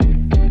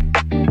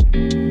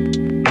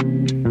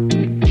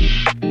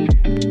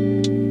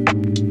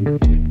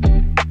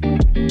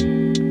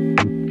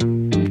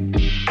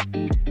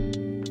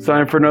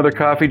time for another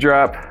coffee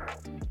drop.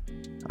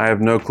 I have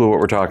no clue what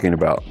we're talking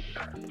about.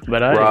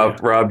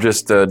 But Rob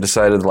just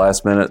decided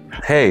last minute,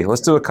 hey,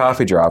 let's do a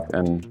coffee drop.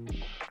 And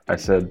I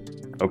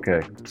said,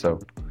 okay. So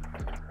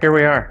here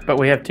we are. But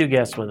we have two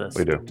guests with us.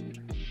 we do.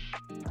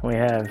 We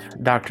have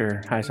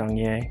Dr. Haisong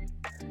Ye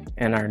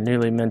and our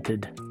newly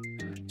minted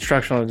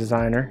instructional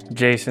designer,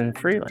 Jason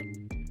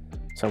Freeling.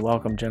 So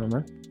welcome,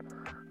 gentlemen.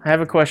 I have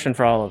a question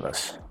for all of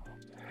us.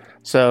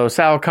 So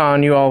Sal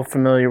Khan, you all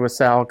familiar with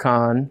Sal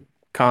Khan,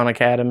 Khan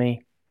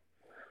Academy?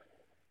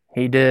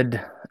 He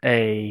did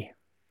a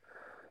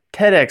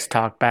TEDx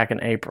talk back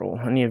in April.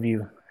 Any of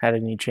you had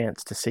any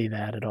chance to see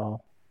that at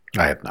all?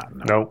 I have not.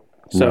 No. Nope.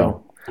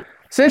 So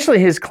essentially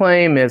his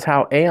claim is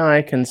how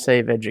AI can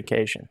save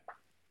education,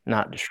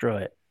 not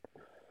destroy it.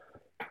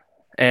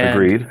 And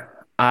Agreed.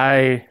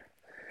 I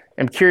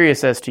am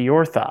curious as to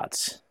your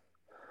thoughts.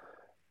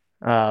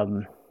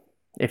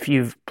 If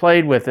you've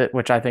played with it,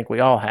 which I think we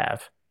all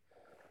have,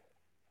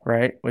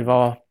 right? We've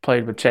all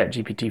played with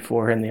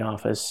ChatGPT-4 in the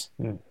office.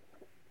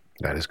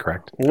 That is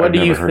correct. What do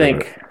you never heard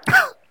of think?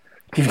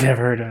 You've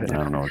never heard of it? I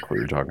don't know what clue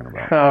you're talking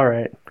about. All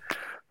right.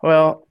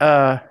 Well,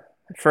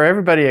 for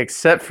everybody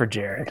except for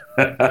Jared.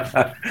 Does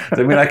that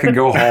mean I can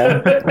go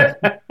home?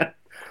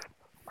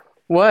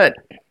 What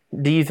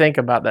do you think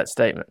about that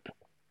statement?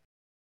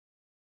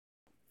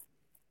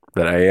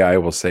 That AI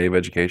will save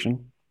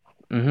education?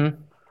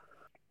 Mm-hmm.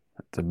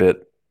 It's a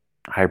bit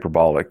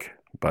hyperbolic,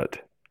 but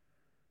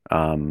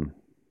I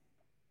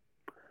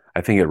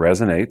think it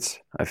resonates.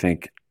 I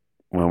think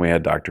when we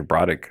had Dr.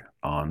 Broddick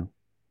on,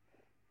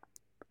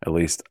 at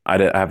least I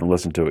haven't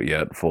listened to it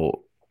yet,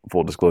 full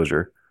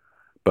disclosure,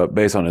 but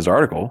based on his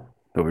article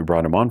that we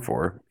brought him on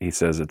for, he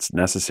says it's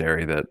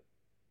necessary that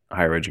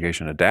higher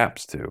education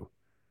adapts to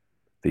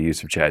the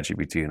use of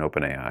ChatGPT and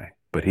OpenAI,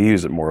 but he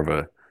used it more of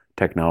a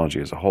technology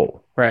as a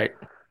whole. Right.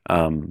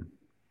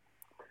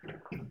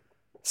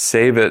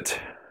 Save it,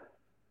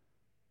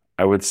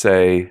 I would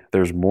say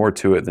there's more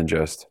to it than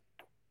just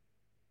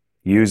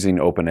using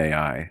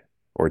OpenAI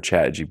or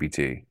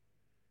ChatGPT.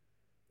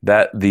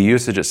 That the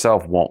usage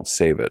itself won't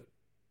save it.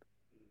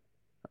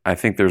 I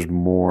think there's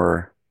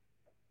more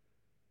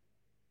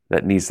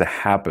that needs to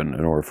happen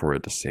in order for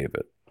it to save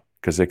it,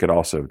 because it could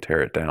also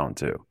tear it down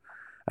too.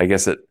 I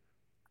guess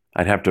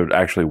I'd have to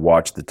actually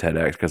watch the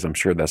TEDx, because I'm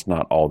sure that's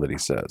not all that he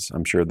says.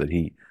 I'm sure that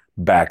he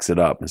backs it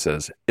up and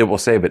says it will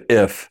save it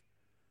if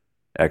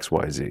X,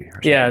 Y, Z.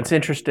 Yeah, it's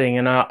interesting,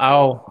 and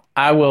I'll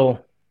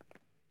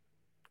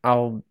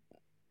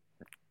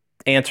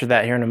answer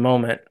that here in a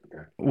moment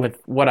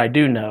with what I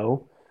do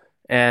know,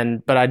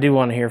 but I do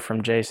want to hear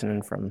from Jason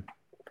and from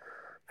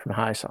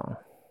Haisong.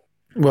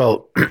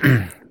 Well,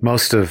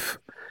 most of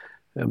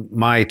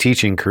my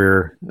teaching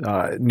career,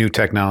 new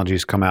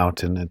technologies come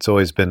out, and it's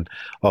always been,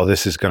 oh,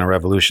 this is going to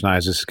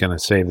revolutionize, this is going to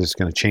save, this is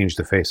going to change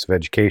the face of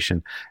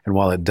education. And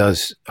while it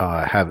does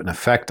have an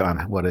effect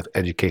on what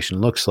education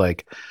looks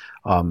like,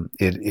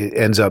 it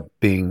ends up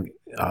being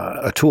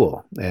a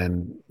tool.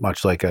 And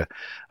much like a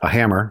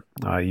hammer,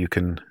 you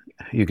can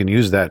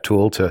use that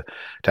tool to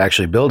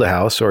actually build a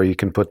house, or you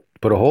can put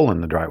a hole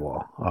in the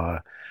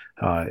drywall.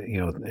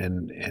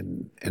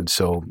 And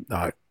so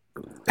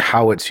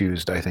how it's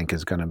used, I think,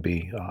 is going to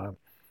be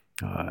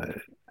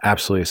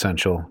absolutely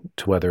essential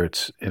to whether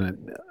it's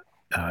in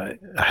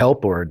a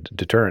help or a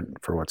deterrent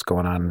for what's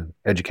going on in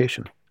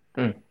education.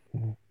 Mm.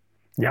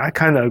 Yeah, I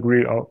kind of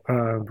agree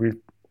with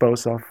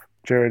both of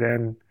Jared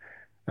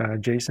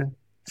and Jason.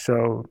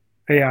 So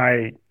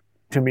AI,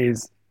 to me,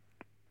 is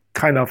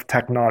kind of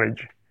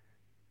technology.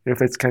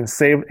 If it can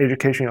save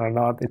education or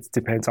not, it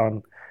depends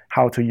on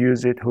how to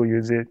use it, who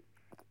use it.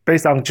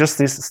 Based on just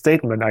this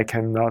statement, I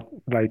cannot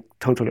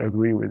totally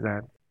agree with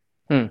that.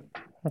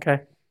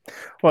 Okay.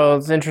 Well,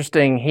 it's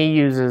interesting. He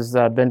uses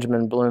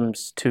Benjamin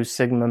Bloom's 2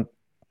 sigma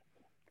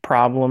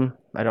problem.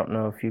 I don't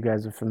know if you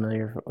guys are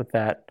familiar with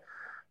that.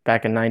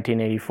 Back in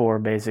 1984,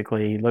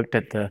 basically, he looked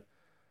at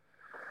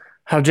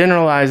how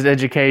generalized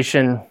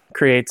education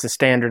creates a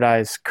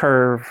standardized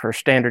curve or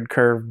standard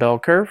curve bell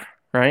curve,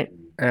 right?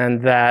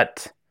 And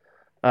that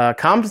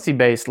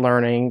competency-based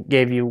learning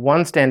gave you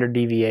one standard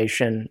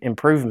deviation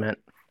improvement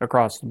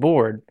across the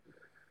board,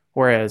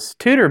 whereas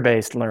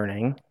tutor-based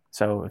learning,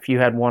 so if you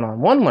had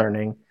one-on-one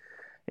learning,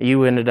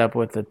 you ended up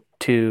with a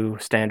 2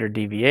 standard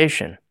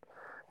deviation.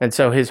 And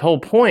so his whole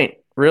point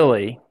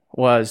really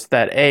was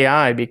that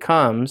AI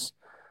becomes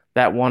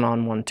that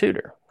one-on-one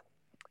tutor.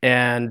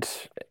 And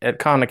at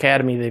Khan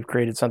Academy, they've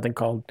created something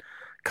called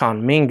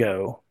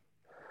Khanmigo,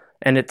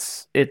 and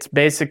it's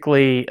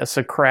basically a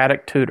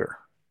Socratic tutor,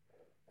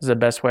 is the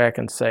best way I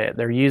can say it.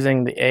 They're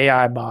using the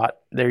AI bot,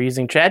 they're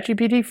using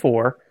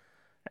ChatGPT-4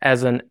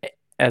 as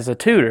a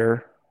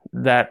tutor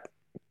that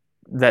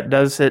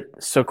does it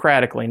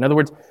Socratically. In other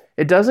words,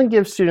 it doesn't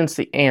give students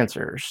the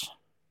answers,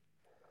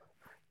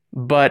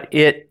 but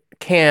it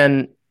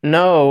can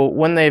know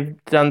when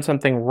they've done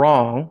something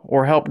wrong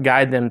or help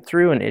guide them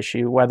through an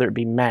issue, whether it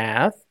be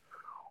math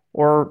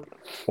or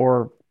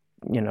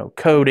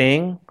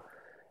coding,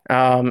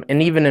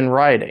 and even in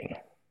writing.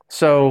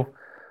 So,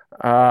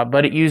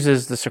 but it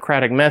uses the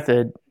Socratic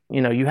method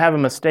you have a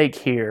mistake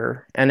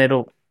here, and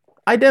it'll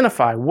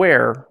identify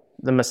where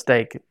the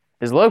mistake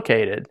is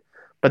located,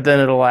 but then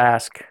it'll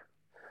ask,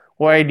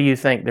 why do you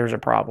think there's a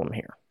problem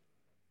here?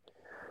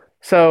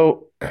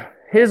 So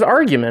his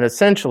argument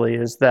essentially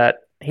is that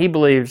he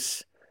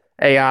believes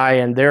AI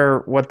and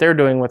what they're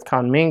doing with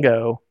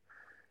Conmingo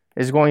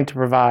is going to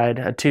provide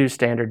a 2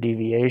 standard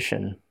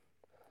deviation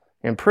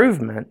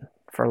improvement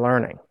for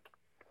learning.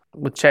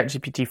 With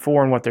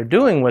ChatGPT-4 and what they're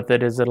doing with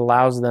it is it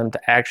allows them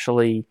to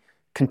actually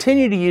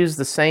continue to use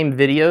the same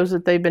videos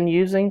that they've been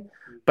using,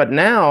 but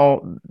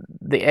now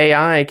the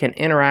AI can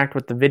interact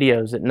with the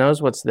videos. It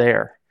knows what's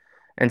there.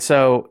 And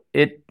so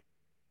it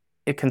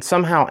can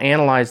somehow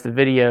analyze the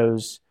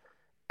videos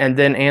and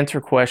then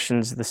answer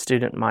questions the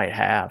student might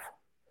have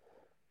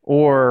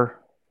or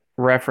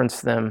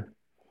reference them,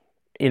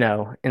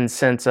 in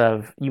sense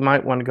of you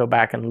might want to go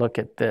back and look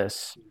at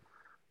this,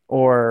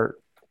 or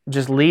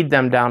just lead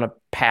them down a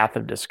path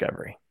of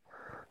discovery.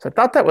 So I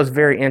thought that was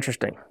very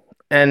interesting.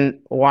 And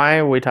why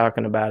are we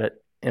talking about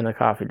it in a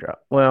coffee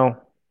drop?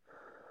 Well,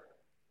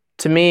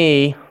 to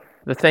me,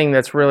 the thing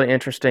that's really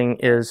interesting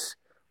is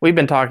we've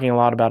been talking a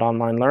lot about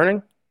online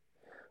learning.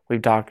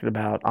 We've talked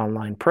about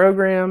online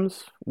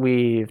programs.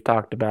 We've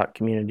talked about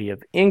community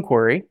of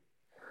inquiry.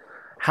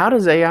 How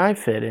does AI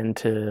fit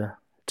into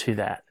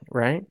that,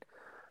 right?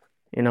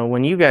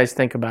 When you guys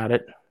think about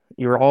it,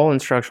 you're all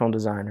instructional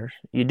designers.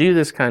 You do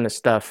this kind of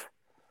stuff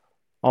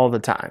all the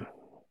time.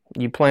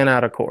 You plan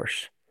out a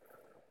course.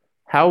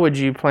 How would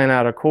you plan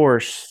out a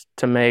course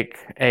to make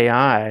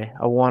AI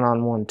a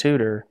one-on-one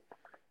tutor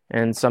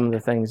in some of the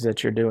things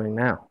that you're doing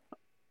now?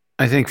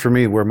 I think for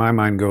me, where my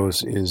mind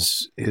goes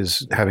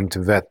is having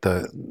to vet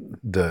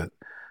the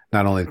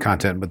not only the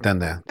content but then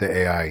the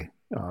AI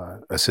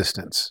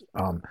assistance.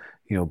 How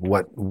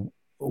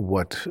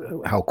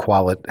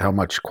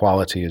much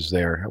quality is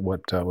there?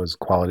 What was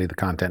quality of the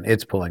content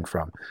it's pulling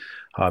from?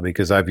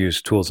 Because I've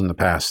used tools in the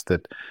past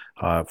that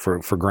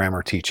for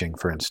grammar teaching,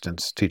 for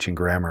instance, teaching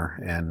grammar,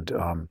 and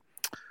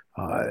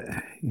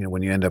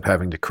when you end up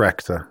having to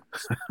correct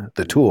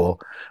the tool,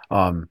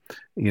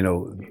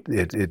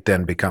 it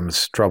then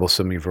becomes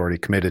troublesome. You've already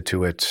committed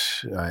to it,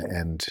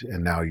 and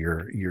now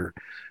you're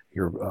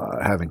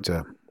having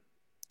to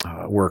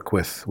work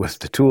with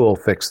the tool,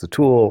 fix the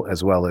tool,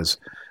 as well as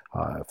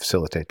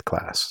facilitate the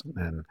class,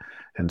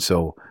 and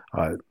so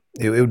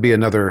it would be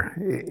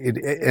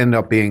it end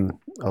up being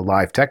a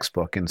live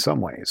textbook in some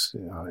ways.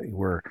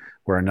 We're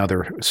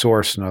another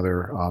source,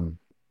 another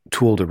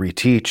tool to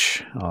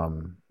reteach.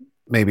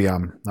 Maybe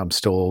I'm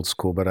still old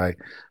school, but I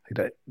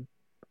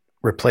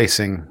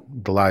replacing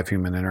the live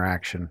human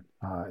interaction.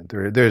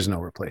 There's no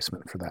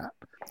replacement for that.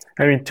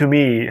 I mean, to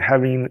me,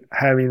 having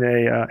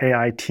a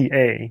AI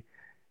TA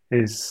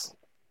is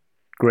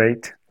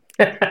great.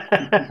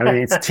 I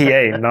mean, it's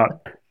TA,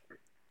 not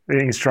the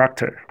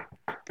instructor.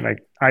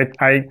 Like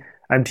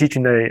I'm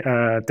teaching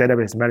a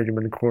database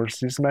management course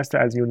this semester,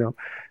 as you know.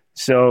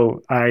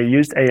 So I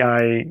used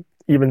AI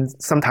even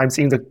sometimes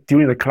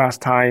during the class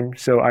time.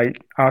 So I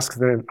asked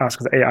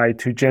the AI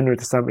to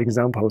generate some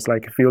examples,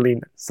 like fill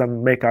in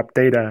some makeup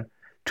data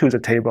to the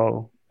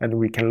table, and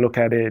we can look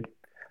at it.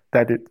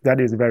 That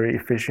is very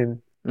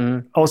efficient.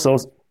 Also,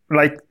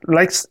 like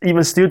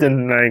even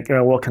students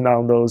working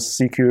on those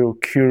SQL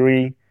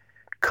query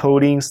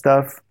coding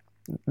stuff,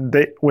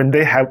 when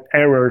they have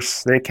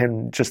errors, they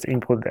can just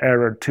input the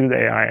error to the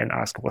AI and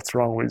ask what's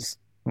wrong with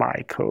my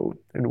code,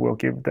 and we'll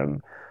give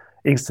them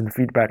instant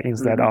feedback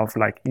instead of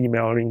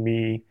emailing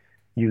me,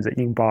 use the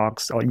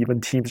inbox, or even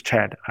Teams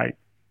chat. I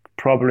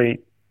probably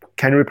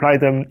can reply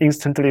them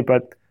instantly,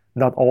 but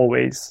not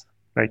always.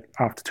 Like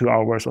after 2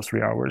 hours or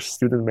 3 hours,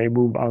 students may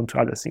move on to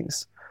other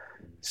things.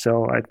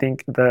 So I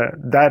think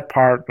that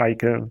part,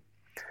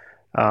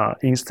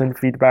 instant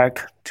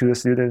feedback to the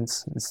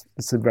students,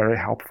 is a very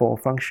helpful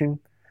function.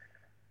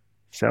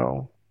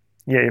 So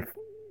yeah,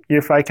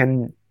 if I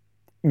can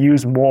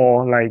use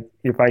more,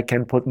 if I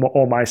can put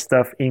all my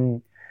stuff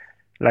in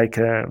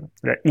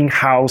the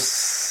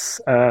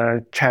in-house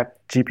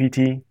chat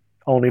GPT,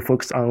 only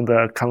focus on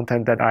the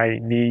content that I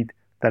need,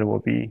 that will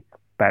be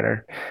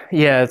better.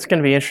 Yeah, it's going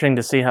to be interesting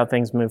to see how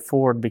things move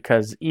forward,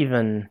 because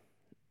even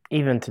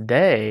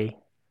today,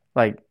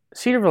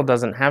 Cedarville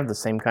doesn't have the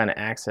same kind of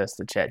access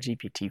to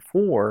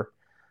ChatGPT-4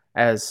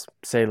 as,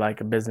 say,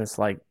 a business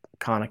like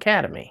Khan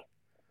Academy,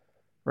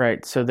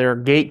 right? So there are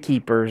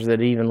gatekeepers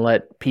that even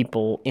let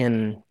people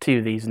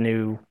into these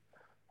new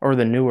or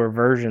the newer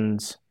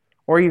versions,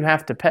 or you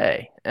have to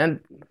pay. And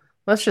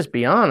let's just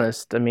be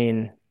honest. I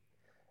mean,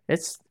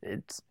 it's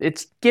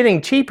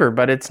getting cheaper,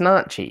 but it's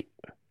not cheap,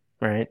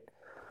 right?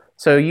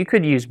 So you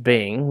could use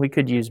Bing. We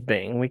could use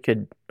Bing. We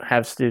could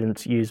have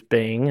students use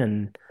Bing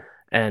and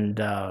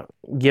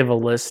give a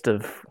list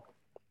of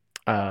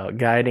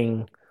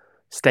guiding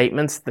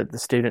statements that the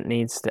student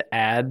needs to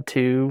add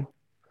to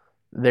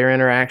their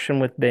interaction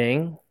with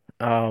Bing.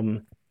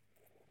 As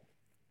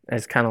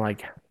kind of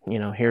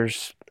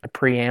here's a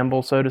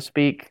preamble, so to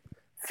speak.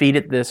 Feed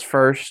it this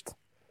first,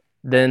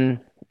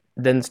 then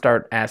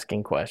start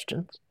asking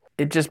questions.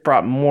 It just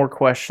brought more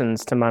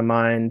questions to my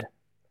mind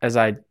as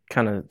I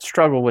kind of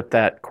struggle with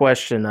that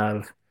question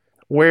of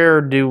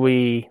where do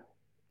we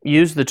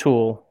use the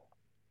tool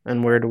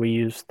and where do we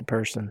use the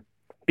person?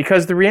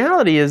 Because the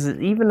reality is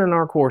that even in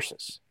our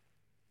courses,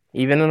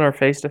 even in our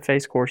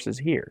face-to-face courses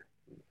here,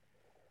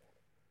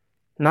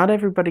 not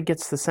everybody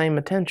gets the same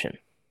attention.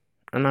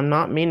 And I'm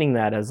not meaning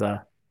that as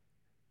a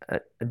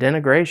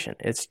denigration.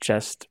 It's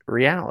just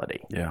reality.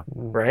 Yeah.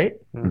 Right?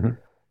 Mhm.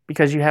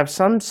 Because you have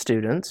some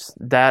students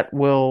that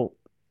will,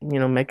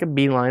 make a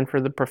beeline for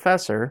the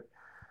professor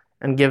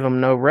and give them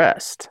no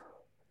rest.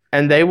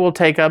 And they will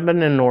take up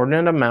an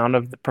inordinate amount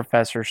of the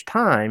professor's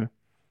time,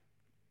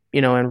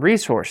 and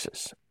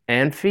resources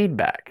and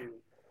feedback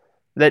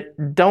that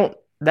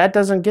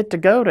doesn't get to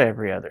go to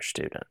every other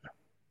student.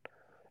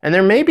 And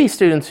there may be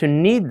students who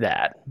need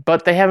that,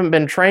 but they haven't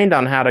been trained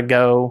on how to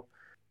go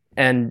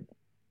and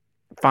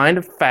find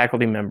a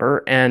faculty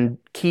member and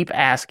keep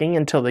asking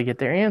until they get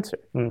their answer.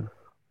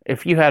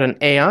 If you had an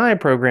AI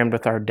programmed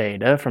with our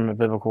data from a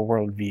biblical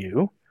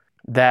worldview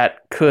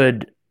that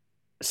could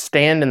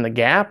stand in the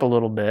gap a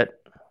little bit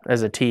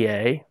as a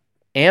TA,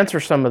 answer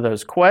some of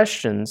those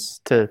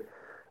questions to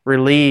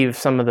relieve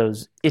some of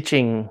those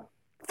itching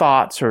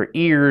thoughts or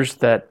ears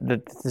that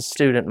the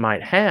student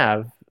might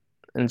have,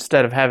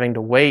 instead of having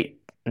to wait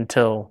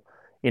until,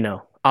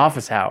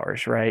 office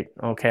hours, right?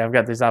 Okay, I've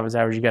got these office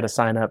hours, you got to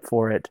sign up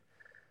for it.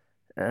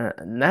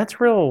 And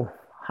that's real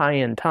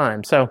high-end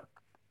time. So,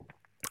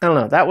 I don't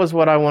know. That was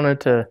what I wanted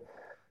to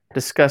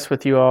discuss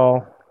with you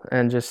all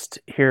and just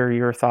hear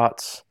your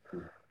thoughts,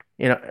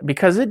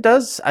 because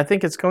I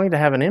think it's going to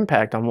have an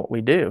impact on what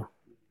we do.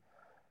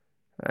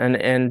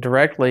 And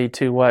directly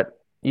to what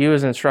you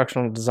as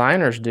instructional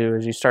designers do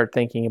as you start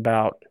thinking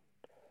about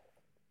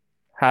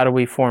how do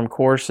we form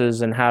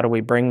courses and how do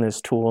we bring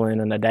this tool in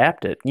and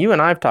adapt it. You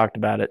and I have talked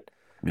about it,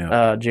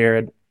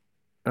 Jared,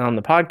 on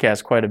the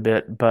podcast quite a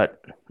bit,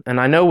 and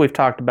I know we've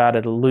talked about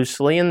it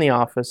loosely in the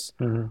office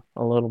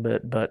a little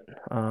bit, but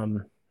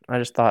I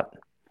just thought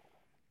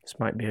this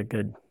might be a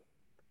good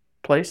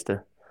place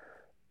to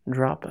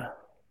drop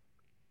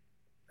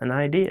an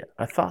idea,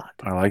 a thought.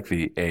 I like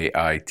the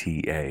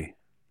AITA.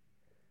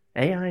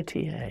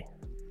 AITA.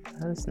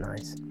 That's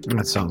nice.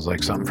 That sounds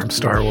like something from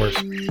Star Wars.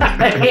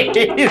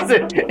 Is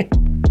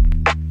it?